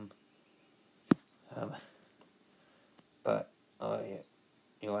that. But yeah,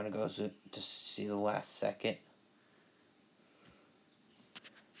 you want to go to see the last second?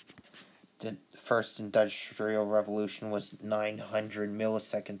 The first industrial revolution was 900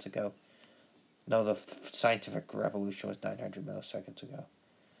 milliseconds ago. No, the scientific revolution was 900 milliseconds ago.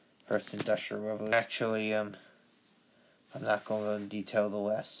 First industrial revolution. Actually, I'm not going to detail the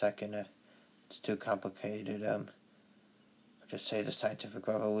last second. It's too complicated. I'll just say the scientific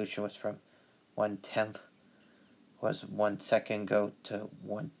revolution was from 1/10 was 1 second ago to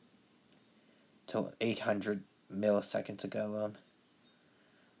 800 milliseconds ago.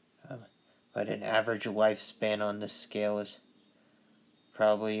 But an average lifespan on this scale is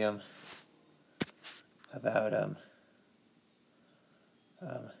probably about a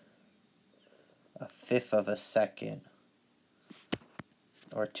fifth of a second,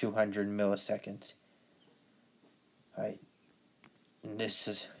 or 200 milliseconds. Right. And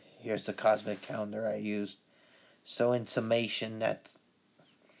here's the cosmic calendar I used. So in summation, that's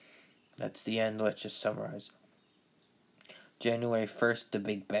the end. Let's just summarize. January 1st, the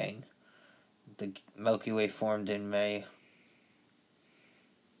Big Bang. The Milky Way formed in May.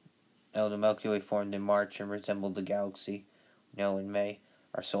 No, the Milky Way formed in March and resembled the galaxy. No, in May.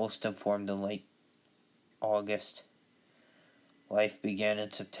 Our solar system formed in late August. Life began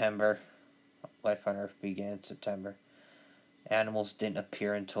in September. Life on Earth began in September. Animals didn't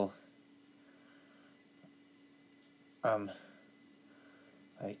appear until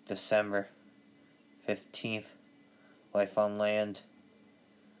like December 15th. Life on land,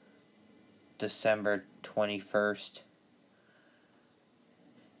 December 21st.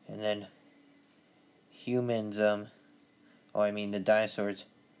 And then humans, the dinosaurs,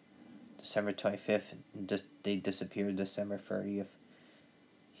 December 25th, they disappeared December 30th.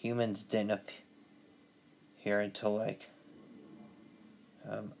 Humans didn't appear until like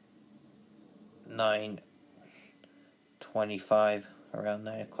 9:25, around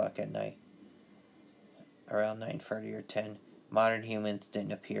 9 o'clock at night, around 9:30 or 10. Modern humans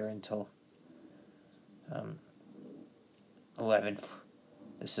didn't appear until 11.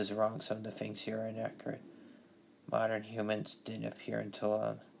 This is wrong. Some of the things here are inaccurate. Modern humans didn't appear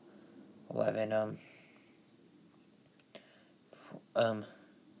until 11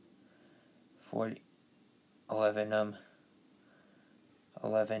 40 11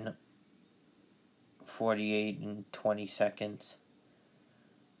 48 and 20 seconds.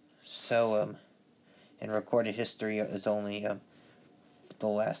 So in recorded history is only the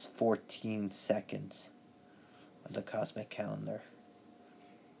last 14 seconds of the cosmic calendar.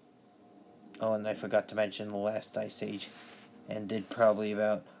 Oh, and I forgot to mention the last ice age ended probably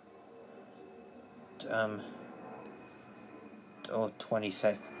about 20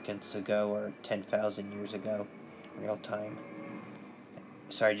 seconds ago, or 10,000 years ago, real time.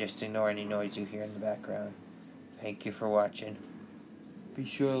 Sorry, just ignore any noise you hear in the background. Thank you for watching. Be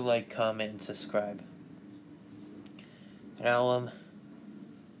sure to like, comment, and subscribe. And I'll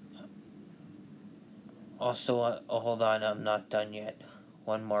also hold on, I'm not done yet.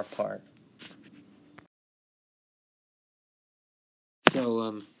 One more part.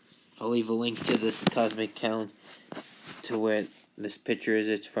 So I'll leave a link to this cosmic calendar, to where this picture is.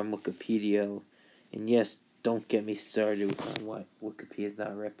 It's from Wikipedia. And yes, don't get me started on what Wikipedia is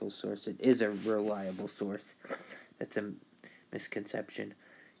not a reputable source. It is a reliable source. It's misconception.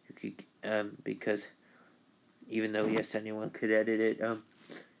 You could because even though yes anyone could edit it,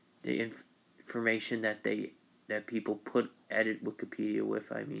 the information that people edit Wikipedia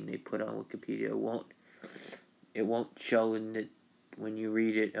with, I mean they put on Wikipedia, it won't show in the when you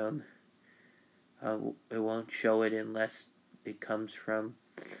read it. It won't show it unless it comes from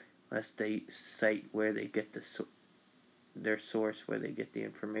unless they cite where they get their source, where they get the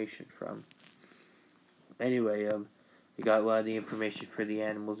information from. Anyway, we got a lot of the information for the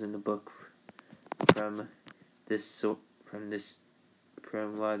animals in the book from from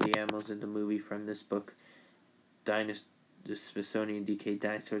a lot of the animals in the movie from this book, the Smithsonian Decayed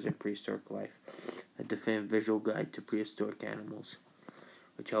Dinosaurs and Prehistoric Life, a definitive visual guide to prehistoric animals,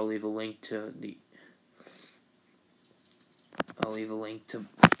 which I'll leave a link to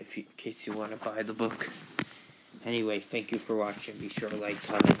in case you want to buy the book. Anyway, thank you for watching. Be sure to like,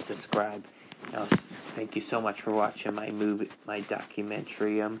 comment, subscribe. Thank you so much for watching my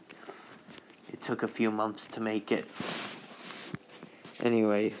documentary. It took a few months to make it.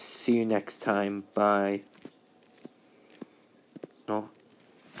 Anyway, see you next time. Bye. No,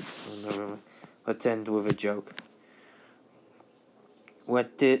 never mind. Let's end with a joke.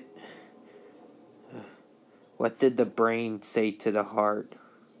 What did the brain say to the heart?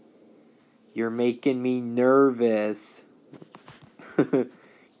 You're making me nervous.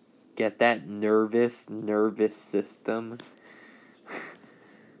 Get that nervous system?